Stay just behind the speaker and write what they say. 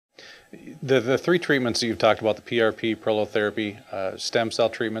The three treatments that you've talked about, the PRP, prolotherapy, stem cell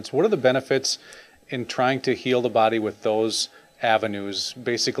treatments, what are the benefits in trying to heal the body with those avenues,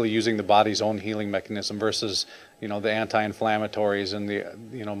 basically using the body's own healing mechanism versus, the anti-inflammatories and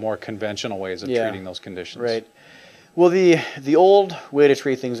the, more conventional ways of treating those conditions? Right. Well, the old way to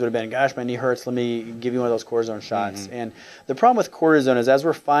treat things would have been, gosh, my knee hurts, let me give you one of those cortisone shots. Mm-hmm. And the problem with cortisone is, as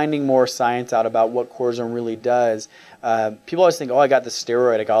we're finding more science out about what cortisone really does, people always think, oh, I got this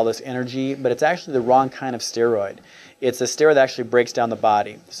steroid, I got all this energy, but it's actually the wrong kind of steroid. It's a steroid that actually breaks down the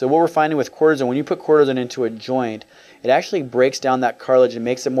body. So what we're finding with cortisone, when you put cortisone into a joint, it actually breaks down that cartilage and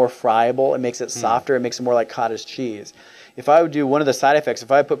makes it more friable, it makes it softer, it makes it more like cottage cheese. If I would do one of the side effects,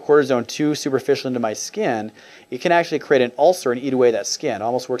 if I put cortisone too superficial into my skin, it can actually create an ulcer and eat away that skin. It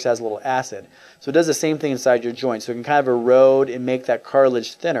almost works as a little acid. So it does the same thing inside your joint. So it can kind of erode and make that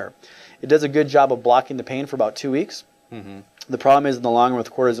cartilage thinner. It does a good job of blocking the pain for about 2 weeks. Mm-hmm. The problem is, in the long run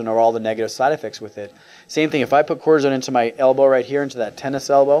with cortisone, are all the negative side effects with it. Same thing, if I put cortisone into my elbow right here, into that tennis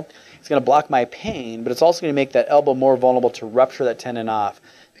elbow, it's going to block my pain, but it's also going to make that elbow more vulnerable to rupture that tendon off,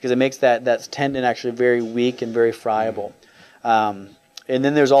 because it makes that tendon actually very weak and very friable. And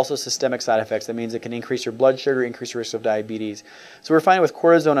then there's also systemic side effects. That means it can increase your blood sugar, increase your risk of diabetes. So we're finding with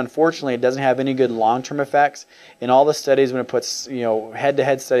cortisone, unfortunately, it doesn't have any good long-term effects. In all the studies, when it puts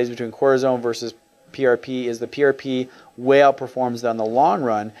head-to-head studies between cortisone versus PRP, is the PRP way outperforms that in the long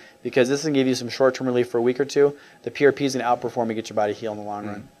run, because this can give you some short-term relief for a week or two. The PRP is going to outperform and get your body healed in the long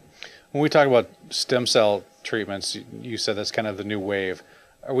run. When we talk about stem cell treatments, you said that's kind of the new wave.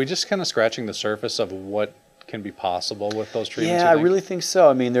 Are we just kind of scratching the surface of what can be possible with those treatments? Yeah, I really think so.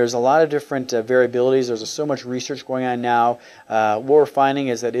 I mean, there's a lot of different variabilities. There's so much research going on now. What we're finding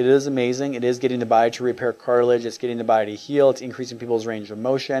is that it is amazing. It is getting the body to repair cartilage. It's getting the body to heal. It's increasing people's range of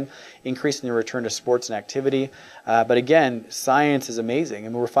motion, increasing the return to sports and activity. But again, science is amazing,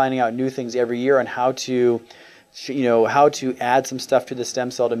 and we're finding out new things every year on how to add some stuff to the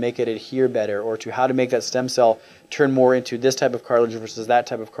stem cell to make it adhere better, or to how to make that stem cell turn more into this type of cartilage versus that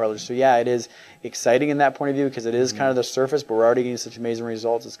type of cartilage. So yeah, it is exciting in that point of view, because it is kind of the surface, but we're already getting such amazing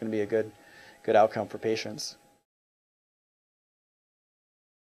results. It's going to be a good outcome for patients.